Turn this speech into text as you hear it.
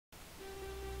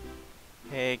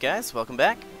Hey guys, welcome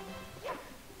back.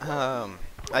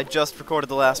 I just recorded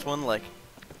the last one, like,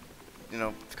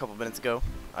 a couple minutes ago.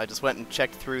 I just went and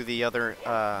checked through the other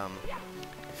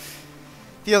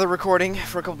recording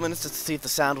for a couple minutes just to see if the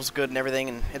sound was good and everything,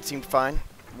 and it seemed fine,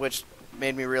 which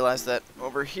made me realize that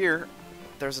over here,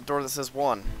 there's a door that says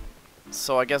 1.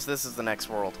 So I guess this is the next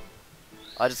world.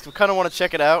 I just kind of want to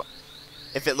check it out.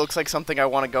 If it looks like something I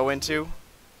want to go into,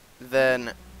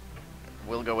 then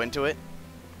we'll go into it.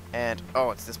 And,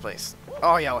 oh, it's this place.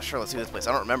 Oh, yeah, well, sure, let's do this place.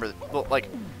 I don't remember. Well, like,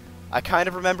 I kind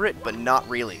of remember it, but not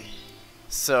really.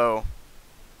 So,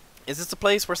 is this a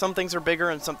place where some things are bigger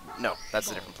and some... No, that's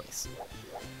a different place.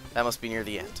 That must be near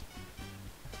the end.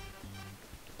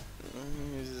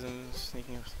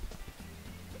 Sneaking up.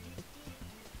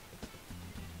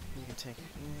 You can take...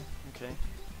 okay.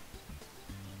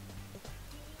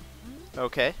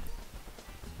 Okay.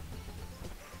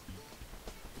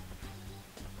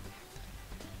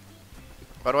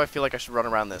 Why do I feel like I should run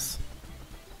around this?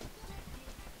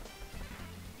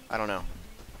 I don't know.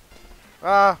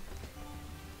 Ah!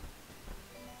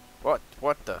 What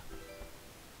the?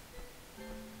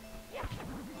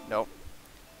 Nope.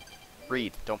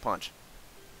 Read, don't punch.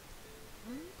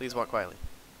 Please walk quietly.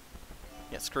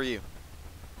 Yeah, screw you.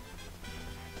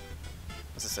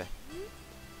 What's it say?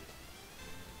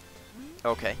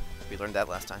 Okay, we learned that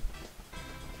last time.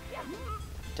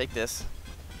 Take this.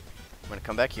 I'm gonna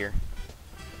come back here.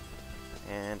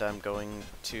 And I'm going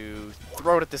to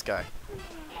throw it at this guy.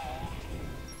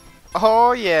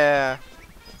 Oh, yeah.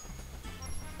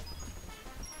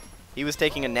 He was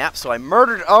taking a nap, so I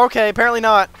murdered... Oh, okay, apparently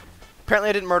not. Apparently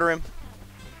I didn't murder him.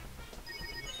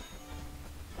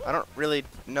 I don't really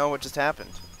know what just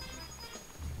happened.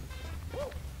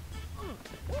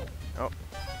 Oh.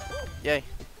 Yay.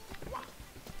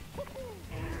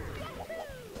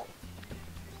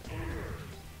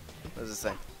 What does it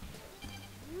say?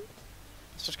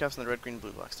 Switch caps on the red, green,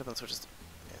 blue blocks. Step on the switches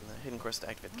and the hidden course to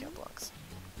activate the cap blocks.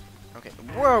 Okay.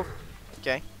 Whoa!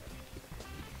 Okay.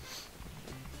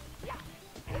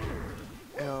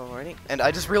 Alrighty. And I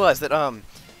just realized that,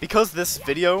 because this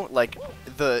video, like,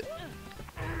 the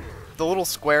little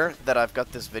square that I've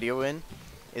got this video in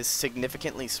is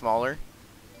significantly smaller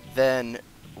than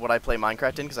what I play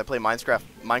Minecraft in, because I play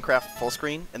Minecraft full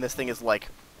screen, and this thing is, like,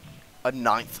 a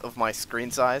 1/9 of my screen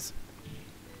size.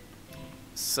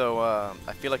 So,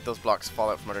 I feel like those blocks fall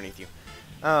out from underneath you.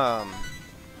 No.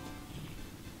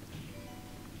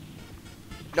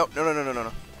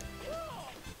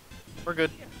 We're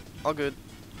good. All good.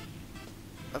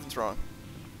 Nothing's wrong.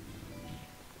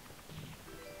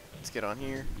 Let's get on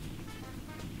here.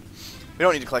 We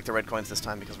don't need to collect the red coins this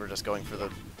time because we're just going for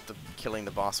the killing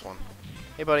the boss one.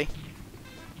 Hey, buddy.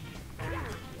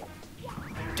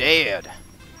 Dead.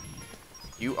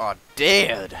 You are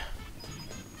dead.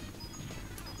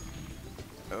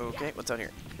 Okay, what's out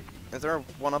here? Is there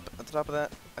one up at the top of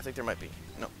that? I think there might be.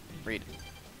 No, read.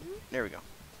 There we go.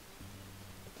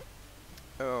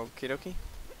 Okie dokie.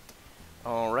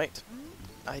 Alright.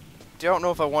 I don't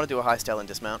know if I want to do a high style and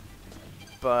dismount,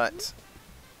 but,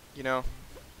 you know.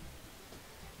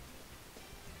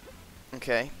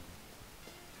 Okay.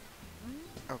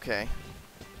 Okay.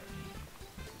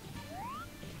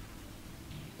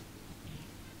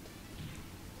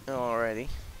 Alrighty.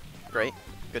 Great.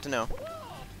 Good to know.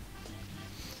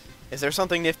 Is there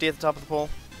something nifty at the top of the pole?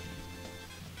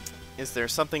 Is there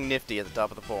something nifty at the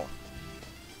top of the pole?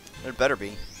 There better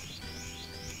be.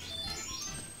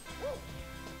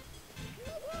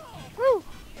 Woo!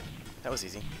 That was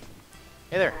easy.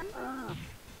 Hey there.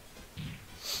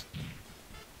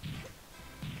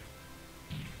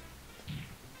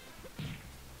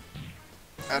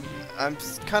 I'm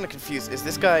kind of confused. Is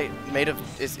this guy made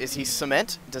of... Is he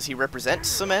cement? Does he represent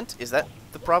cement? Is that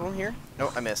the problem here?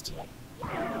 No, I missed.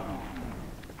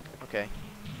 Okay.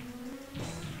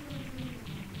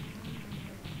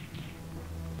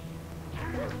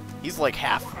 He's like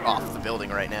half off the building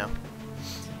right now.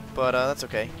 But that's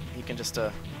okay. He can just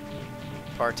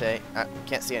partay. I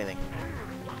can't see anything.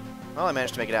 Well, I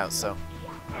managed to make it out, so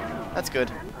that's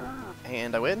good.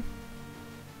 And I win.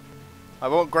 I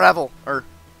won't grovel. Woo!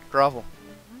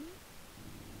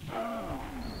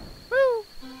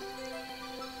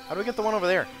 How do we get the one over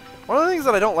there? One of the things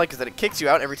that I don't like is that it kicks you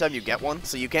out every time you get one,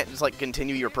 so you can't just, like,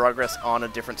 continue your progress on a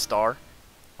different star.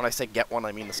 When I say get one,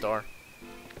 I mean the star.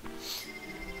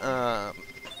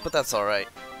 But that's alright.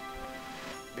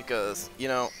 Because, you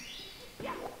know,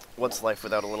 what's life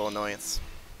without a little annoyance?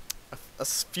 A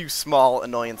few small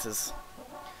annoyances.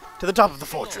 To the top of the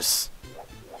fortress!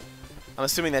 I'm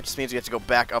assuming that just means we have to go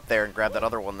back up there and grab that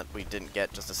other one that we didn't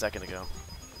get just a second ago.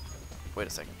 Wait a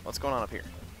second. What's going on up here?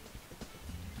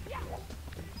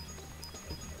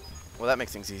 Well, that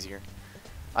makes things easier.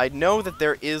 I know that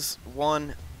there is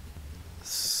one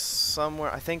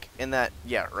somewhere, I think in that,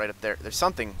 yeah, right up there. There's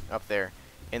something up there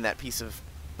in that piece of,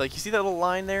 like, you see that little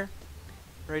line there?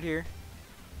 Right here?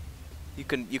 You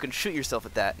can shoot yourself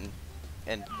at that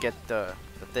and get the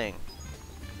thing.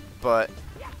 But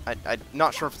I'm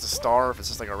not sure if it's a star or if it's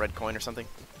just like a red coin or something.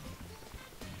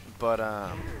 But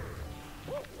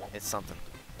it's something.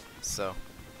 So,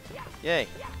 yay.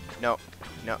 No,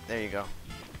 there you go.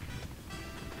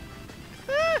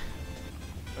 Ah!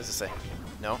 What does it say?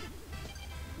 No?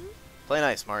 Play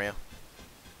nice, Mario.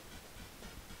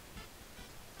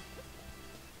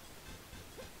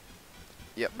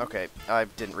 Yep, okay. I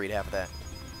didn't read half of that.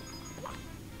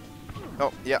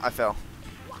 Oh, yeah, I fell.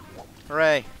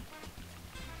 Hooray!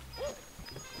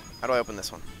 How do I open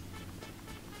this one?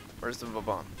 Where's the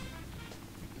bomb?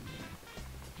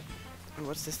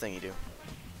 What's this thing you do?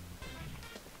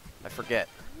 I forget.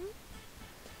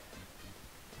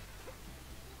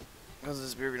 Because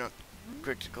this beer, we're not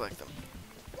quick to collect them.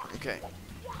 Okay.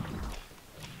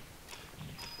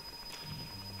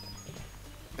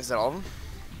 Is that all of them?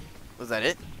 Was that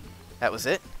it? That was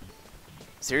it?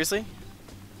 Seriously?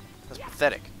 That's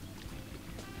pathetic.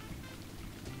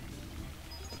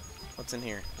 What's in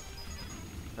here?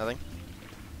 Nothing?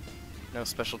 No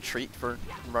special treat for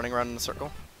running around in a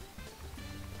circle?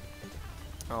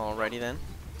 Alrighty then.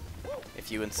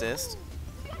 If you insist.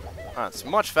 It's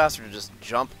much faster to just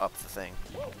jump up the thing.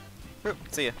 Oop,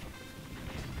 see ya.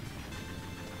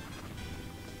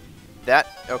 That?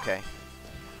 Okay.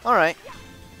 Alright.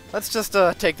 Let's just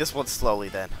take this one slowly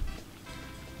then.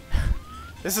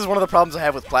 This is one of the problems I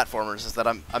have with platformers, is that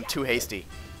I'm too hasty.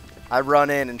 I run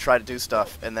in and try to do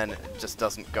stuff, and then it just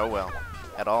doesn't go well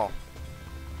at all.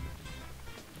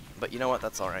 But you know what?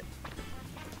 That's alright.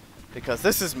 Because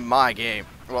this is my game.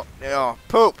 Well, oh,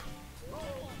 poop!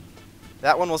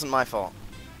 That one wasn't my fault.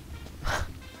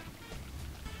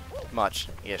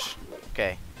 Much-ish.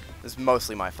 Okay. This is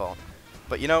mostly my fault.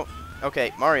 But you know,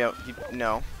 okay, Mario,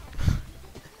 no.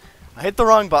 I hit the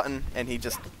wrong button, and he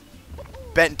just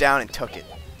bent down and took it.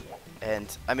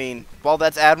 And, I mean, while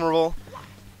that's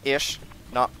admirable-ish,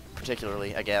 not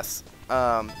particularly, I guess,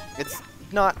 it's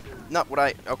not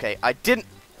what okay, I didn't,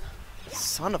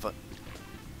 son of a,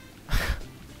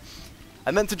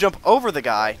 I meant to jump over the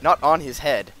guy, not on his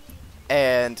head,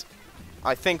 and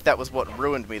I think that was what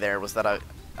ruined me there, was that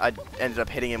I ended up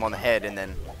hitting him on the head and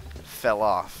then fell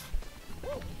off.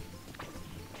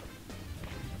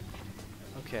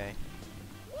 Okay.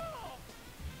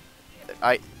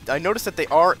 I noticed that they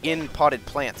are in potted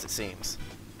plants, it seems.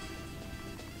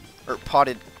 Or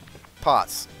potted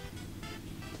pots.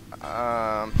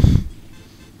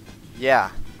 Yeah.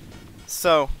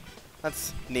 So,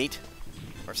 that's neat.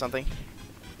 Or something.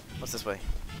 What's this way?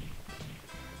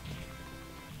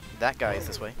 That guy is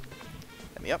this way.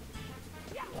 Let me up.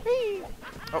 Whee!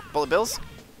 Oh, Bullet Bills.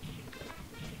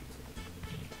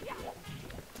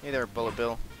 Hey there, Bullet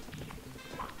Bill.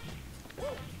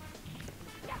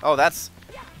 Oh, that's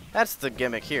the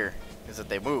gimmick here, is that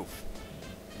they move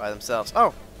by themselves.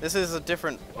 Oh, this is a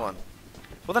different one.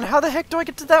 Well then how the heck do I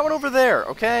get to that one over there,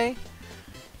 okay?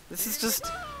 This is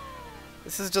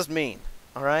just mean,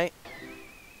 alright?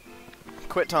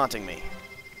 Quit taunting me.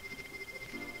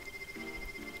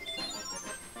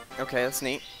 Okay, that's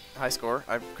neat. High score.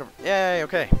 I've covered. Yay,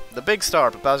 okay. The big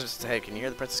star, but Bowser says, hey, can you hear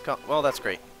the princess call? Well, that's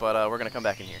great, but we're gonna come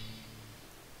back in here.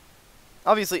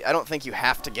 Obviously, I don't think you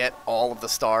have to get all of the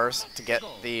stars to get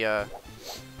the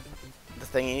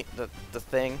thingy,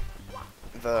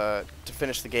 to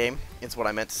finish the game, is what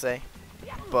I meant to say.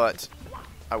 But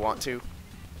I want to.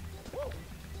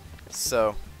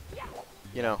 So,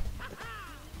 you know.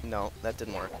 No, that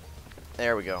didn't work.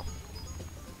 There we go.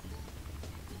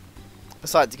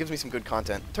 Besides, it gives me some good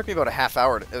content. It took me about a half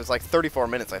hour. It was like 34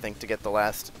 minutes, I think, to get the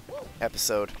last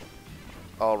episode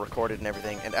all recorded and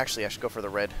everything. And actually, I should go for the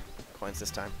red coins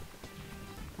this time.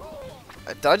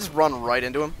 Did I just run right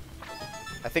into him?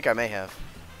 I think I may have.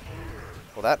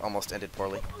 Well, that almost ended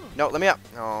poorly. No, let me up.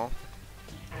 No.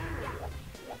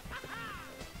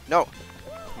 No.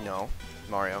 No.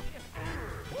 Mario.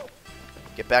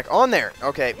 Get back on there.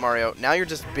 Okay, Mario. Now you're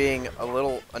just being a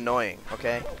little annoying,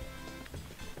 okay?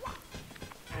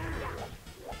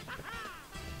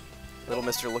 Little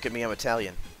mister, look at me, I'm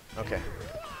Italian. Okay.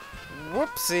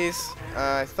 Whoopsies.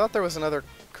 I thought there was another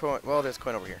coin. Well, there's a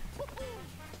coin over here.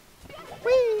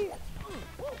 Whee!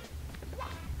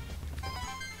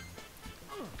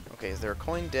 Okay, is there a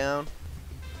coin down?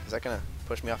 Is that gonna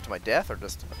push me off to my death, or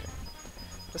just... Okay.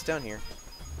 Just down here.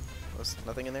 Was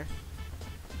nothing in there?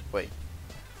 Wait.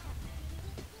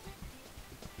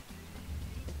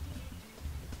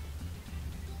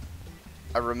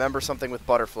 I remember something with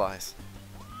butterflies.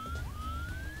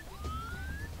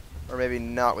 Or maybe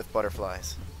not with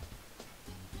butterflies.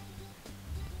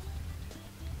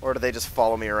 Or do they just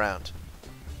follow me around?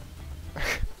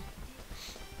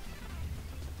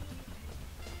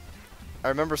 I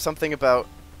remember something about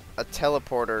a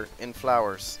teleporter in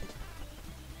flowers.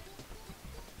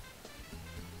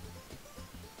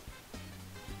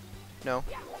 No?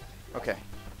 Okay.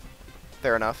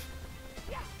 Fair enough.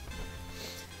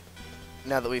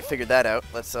 Now that we've figured that out,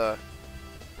 let's head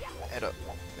up.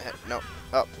 No,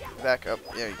 up, back up.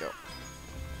 There you go.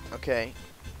 Okay.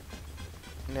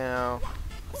 Now,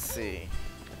 let's see.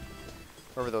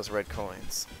 Where were those red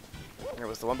coins? There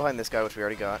was the one behind this guy, which we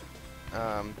already got.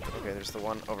 Okay, there's the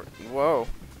one over. Whoa.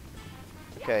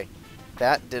 Okay,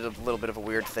 that did a little bit of a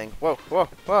weird thing. Whoa, whoa,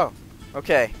 whoa.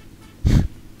 Okay.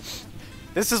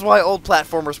 This is why old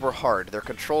platformers were hard. Their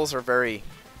controls are very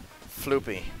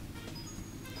floopy.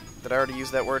 Did I already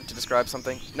use that word to describe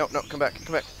something? No, no, come back,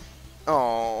 come back.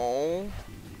 Oh.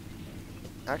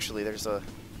 Actually, there's a...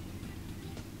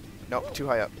 Nope, too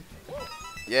high up.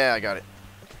 Yeah, I got it.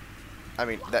 I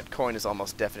mean, that coin is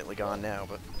almost definitely gone now,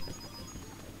 but...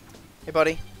 Hey,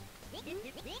 buddy.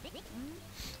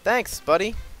 Thanks,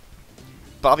 buddy.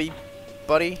 Bobby,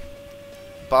 buddy.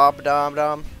 Bob Dom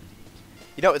Dom.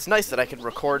 You know, it's nice that I can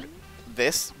record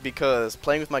this, because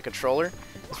playing with my controller,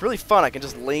 it's really fun. I can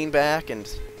just lean back and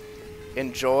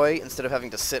enjoy, instead of having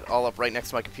to sit all up right next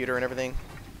to my computer and everything,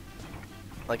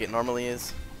 like it normally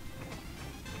is.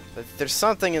 But there's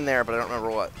something in there, but I don't remember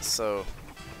what, so...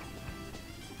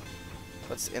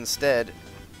 Let's instead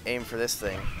aim for this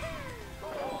thing.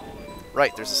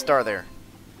 Right, there's a star there.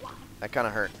 That kind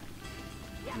of hurt.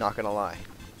 Not gonna lie.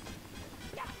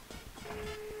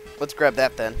 Let's grab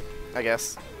that then, I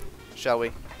guess. Shall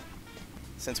we?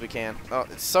 Since we can. Oh,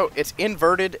 it's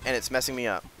inverted and it's messing me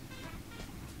up.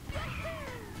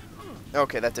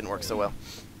 Okay, that didn't work so well.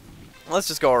 Let's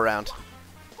just go around.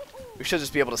 We should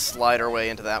just be able to slide our way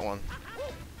into that one.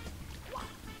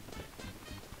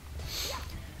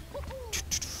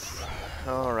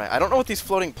 Alright, I don't know what these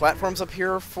floating platforms up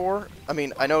here are for. I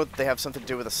mean, I know they have something to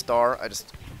do with a star.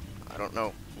 I don't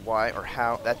know why or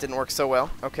how. That didn't work so well.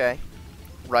 Okay.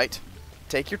 Right.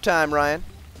 Take your time, Ryan.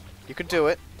 You can do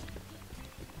it.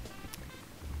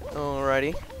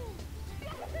 Alrighty.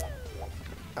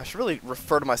 I should really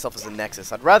refer to myself as a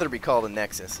Nexus. I'd rather be called a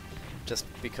Nexus. Just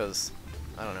because,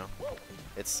 I don't know.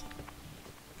 It's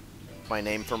my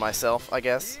name for myself, I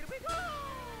guess.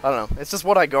 I don't know. It's just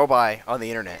what I go by on the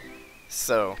internet.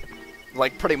 So,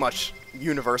 like, pretty much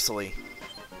universally.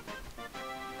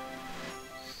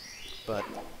 But,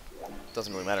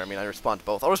 doesn't really matter. I mean, I respond to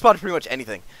both. I'll respond to pretty much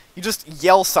anything. You just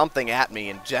yell something at me,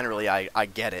 and generally I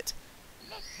get it.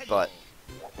 But,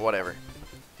 whatever.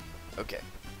 Okay.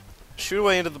 Shoot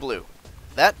away into the blue.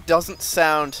 That doesn't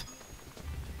sound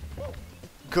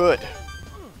good,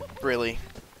 really.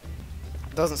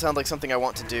 Doesn't sound like something I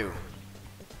want to do.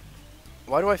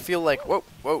 Why do I feel like... Whoa,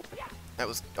 whoa. That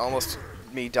was almost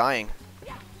me dying.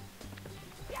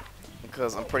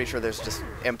 Because I'm pretty sure there's just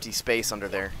empty space under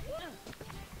there.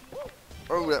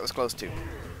 Oh, that was close too.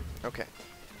 Okay.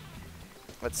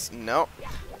 Let's... No.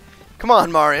 Come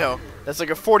on, Mario. That's like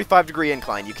a 45-degree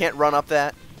incline. You can't run up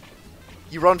that.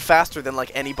 You run faster than, like,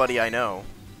 anybody I know.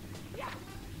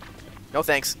 No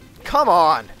thanks. Come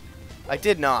on! I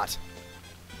did not.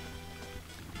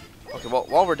 Okay, well,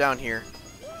 while we're down here,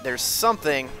 there's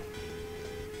something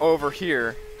over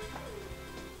here.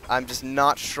 I'm just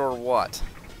not sure what.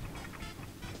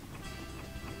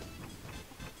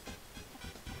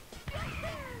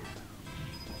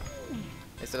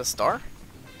 Is it a star?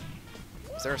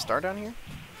 Is there a star down here?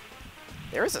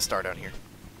 There is a star down here.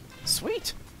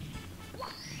 Sweet!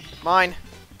 Mine.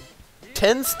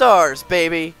 10 stars,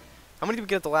 baby! How many did we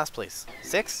get at the last place?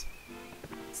 6?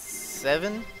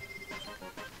 7?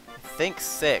 I think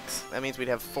 6. That means we'd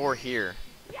have 4 here.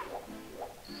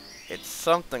 It's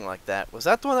something like that. Was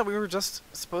that the one that we were just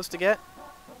supposed to get?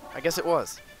 I guess it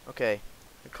was. Okay.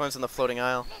 The coins on the floating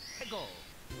isle.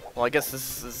 Well, I guess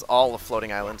this is all a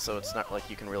floating island, so it's not like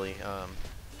you can really,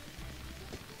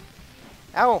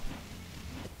 Ow!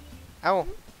 Ow!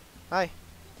 Hi.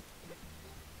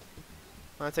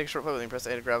 I want to take a short float with me. Press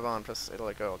A to grab on. Press A to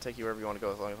let go. I'll take you wherever you want to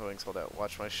go as long as my wings hold out.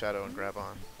 Watch my shadow and grab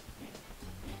on.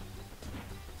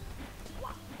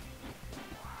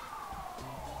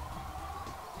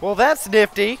 Well, that's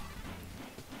nifty!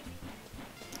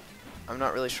 I'm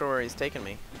not really sure where he's taking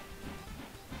me.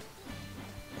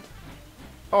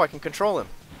 Oh, I can control him.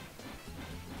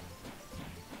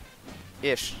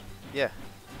 Ish. Yeah.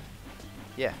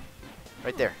 Yeah.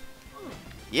 Right there.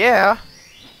 Yeah!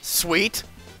 Sweet!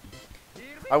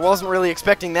 I wasn't really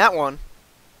expecting that one.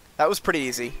 That was pretty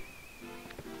easy.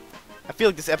 I feel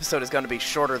like this episode is going to be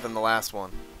shorter than the last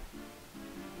one.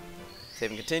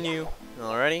 Save and continue.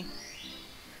 Alrighty.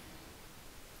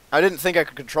 I didn't think I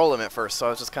could control him at first, so I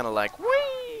was just kind of like,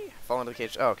 whee! Fall into the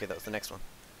cage. Oh, okay, that was the next one.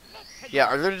 Yeah,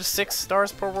 are there just 6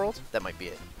 stars per world? That might be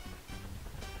it.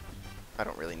 I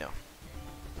don't really know.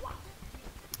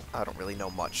 I don't really know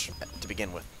much to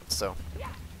begin with, so...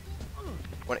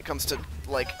 When it comes to,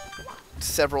 like,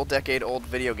 several decade-old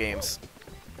video games,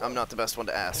 I'm not the best one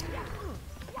to ask.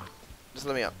 Just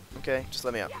let me up, okay? Just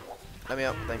let me up. Let me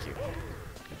up, thank you.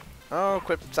 Oh,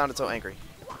 Quip sounded so angry.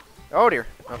 Oh dear.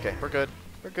 Okay, we're good.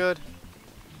 We're good.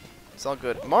 It's all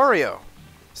good. Mario!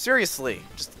 Seriously,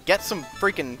 just get some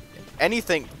freaking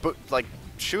anything, like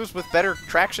shoes with better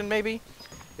traction maybe?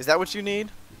 Is that what you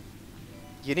need?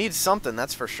 You need something,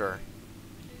 that's for sure.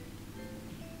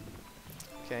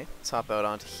 Okay, let's hop out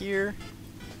onto here.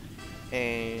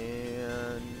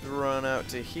 And run out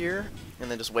to here. And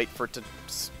then just wait for it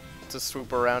to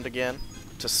swoop around again.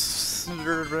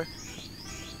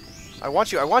 I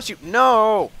want you,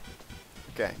 no!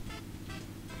 Okay.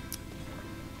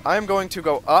 I'm going to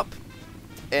go up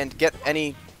and get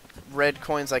any red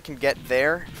coins I can get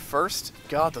there first.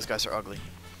 God, those guys are ugly.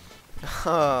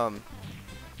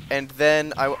 And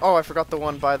then I forgot the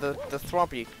one by the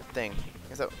thwompy thing.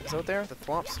 Is that it there? The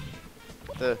thwomps?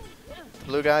 The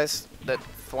blue guys that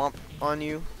thwomp on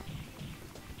you?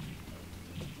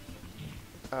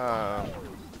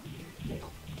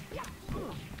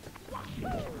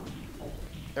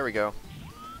 There we go.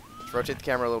 Just rotate the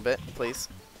camera a little bit, please.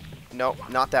 No,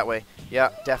 not that way. Yeah,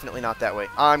 definitely not that way.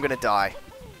 I'm gonna die.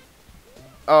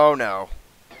 Oh no.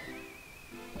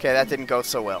 Okay, that didn't go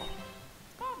so well.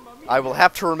 I will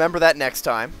have to remember that next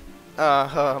time.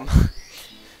 That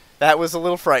was a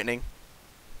little frightening.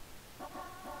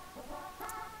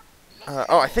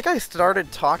 Oh, I think I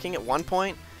started talking at one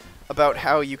point about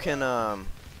how you can,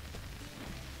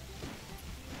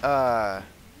 yeah,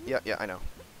 I know.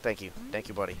 Thank you. Thank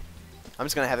you, buddy. I'm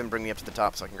just gonna have him bring me up to the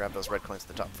top so I can grab those red coins at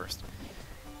the top first.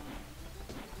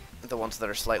 The ones that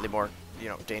are slightly more, you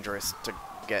know, dangerous to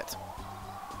get.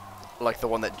 Like the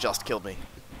one that just killed me.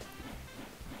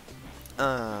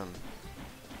 I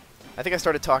think I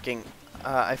started talking.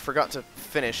 I forgot to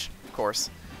finish, of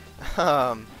course.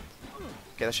 Okay,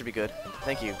 that should be good.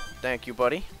 Thank you. Thank you,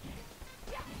 buddy.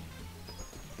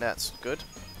 That's good.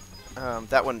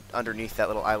 That one underneath that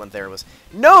little island there was...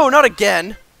 No, not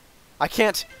again! I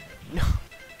can't... No.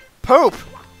 Poop!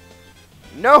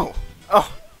 No!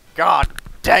 Oh, God.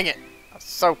 Dang it. I was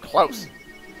so close.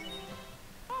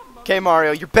 Okay,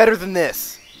 Mario, you're better than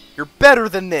this. You're better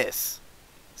than this.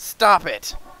 Stop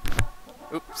it.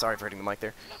 Oops, sorry for hitting the mic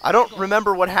there. I don't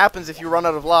remember what happens if you run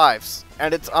out of lives.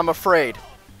 And I'm afraid.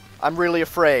 I'm really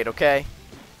afraid, okay?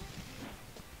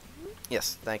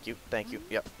 Yes, thank you. Thank you.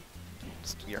 Yep.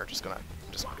 You're just gonna...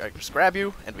 I just grab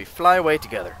you, and we fly away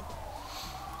together.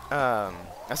 I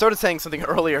started saying something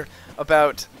earlier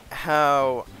about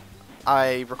how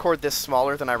I record this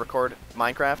smaller than I record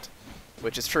Minecraft,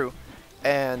 which is true.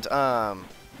 And,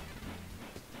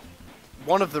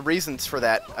 one of the reasons for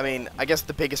that, I mean, I guess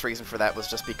the biggest reason for that was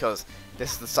just because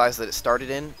this is the size that it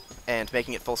started in, and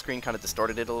making it full screen kind of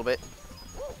distorted it a little bit.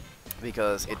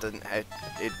 Because it didn't have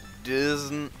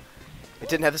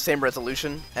the same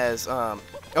resolution as,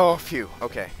 oh, phew,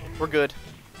 okay. We're good.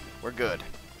 We're good.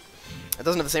 It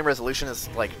doesn't have the same resolution as,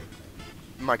 like,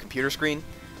 my computer screen,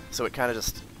 so it kind of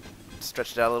just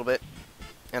stretched it out a little bit,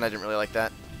 and I didn't really like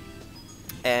that.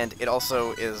 And it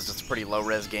also is just a pretty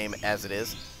low-res game as it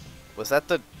is. Was that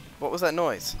the... What was that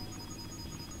noise?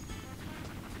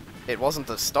 It wasn't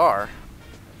the star.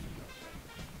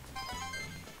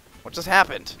 What just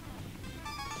happened?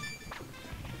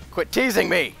 Quit teasing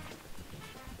me!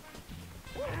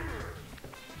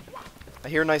 I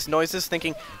hear nice noises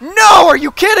thinking, no! Are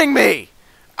you kidding me?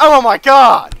 Oh my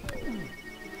god!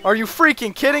 Are you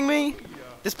freaking kidding me?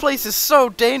 This place is so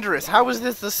dangerous. How is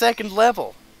this the second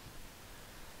level?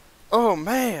 Oh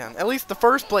man, at least the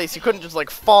first place you couldn't just like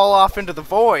fall off into the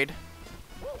void.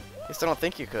 At least I don't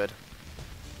think you could.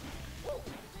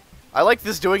 I like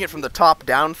this doing it from the top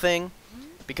down thing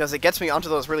because it gets me onto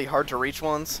those really hard to reach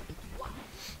ones.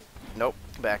 Nope,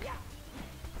 come back.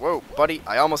 Whoa, buddy,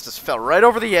 I almost just fell right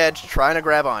over the edge trying to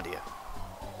grab onto you.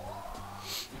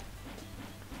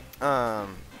 What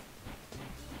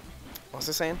was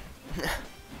I saying?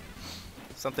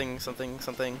 something.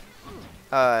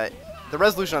 The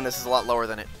resolution on this is a lot lower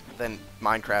than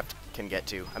Minecraft can get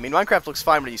to. I mean, Minecraft looks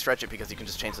fine when you stretch it because you can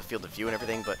just change the field of view and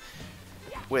everything, but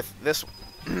with this...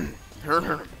 I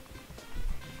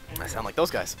sound like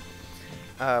those guys.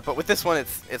 But with this one,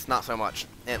 it's not so much.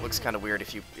 And it looks kind of weird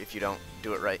if you don't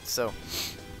do it right. So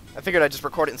I figured I'd just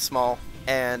record it in small.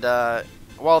 And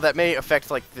while that may affect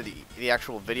like the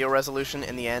actual video resolution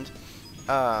in the end,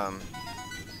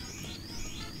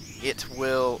 it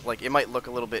will it might look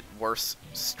a little bit worse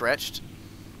stretched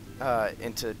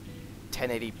into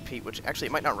 1080p, which actually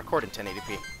it might not record in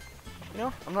 1080p. You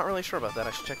know, I'm not really sure about that.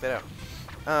 I should check that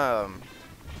out.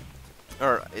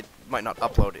 Or it might not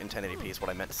upload in 1080p is what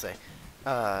I meant to say.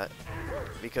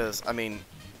 Because, I mean,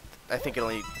 I think it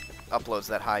only uploads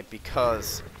that high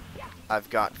because I've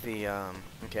got the,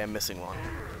 okay, I'm missing one.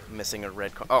 I'm missing a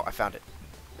red oh, I found it.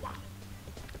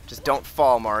 Just don't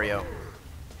fall, Mario.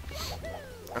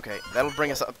 Okay, that'll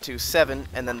bring us up to 7,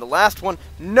 and then the last one,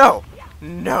 no!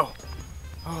 No!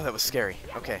 Oh, that was scary.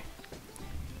 Okay.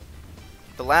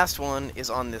 The last one is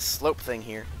on this slope thing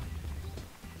here,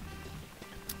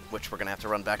 which we're gonna have to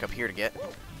run back up here to get.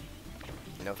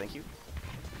 No, thank you.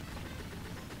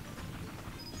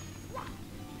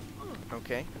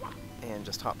 Okay, and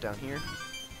just hop down here.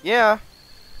 Yeah!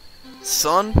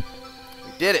 Son!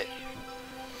 We did it!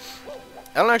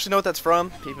 I don't actually know what that's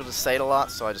from. People just say it a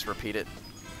lot, so I just repeat it.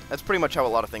 That's pretty much how a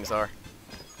lot of things are.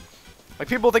 Like,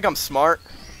 people think I'm smart.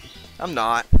 I'm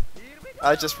not.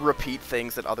 I just repeat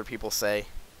things that other people say.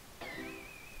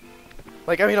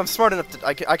 Like, I mean, I'm smart enough to...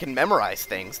 I can memorize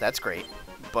things. That's great.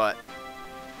 But...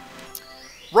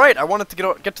 Right, I wanted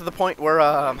to get to the point where,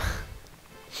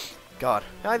 God.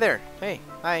 Hi there. Hey.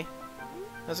 Hi.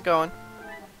 How's it going?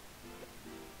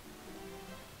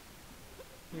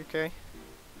 You okay?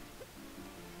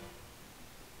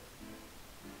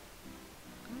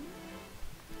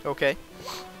 Okay.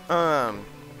 What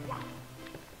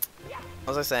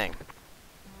was I saying?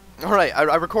 Alright,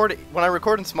 I record... When I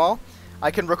record in small, I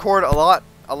can record a lot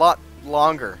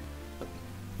longer.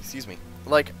 Excuse me.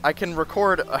 Like, I can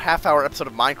record a half-hour episode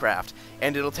of Minecraft,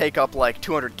 and it'll take up, like,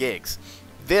 200 gigs.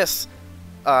 This,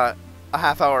 a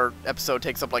half-hour episode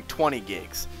takes up, like, 20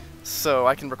 gigs. So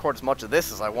I can record as much of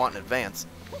this as I want in advance,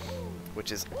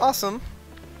 which is awesome.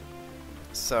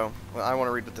 So, well, I want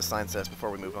to read what this sign says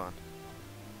before we move on.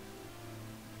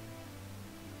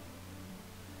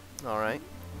 Alright,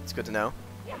 it's good to know.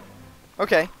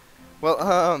 Okay,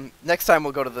 well, next time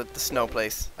we'll go to the snow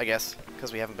place, I guess,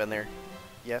 because we haven't been there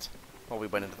yet. Well, we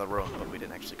went into the room, but we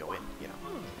didn't actually go in, you know.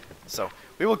 So,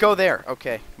 we will go there.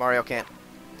 Okay, Mario can't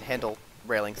handle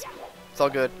railings. It's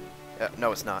all good.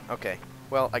 No, it's not. Okay,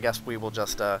 well, I guess we will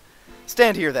just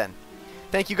stand here then.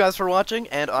 Thank you guys for watching,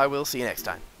 and I will see you next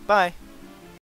time. Bye!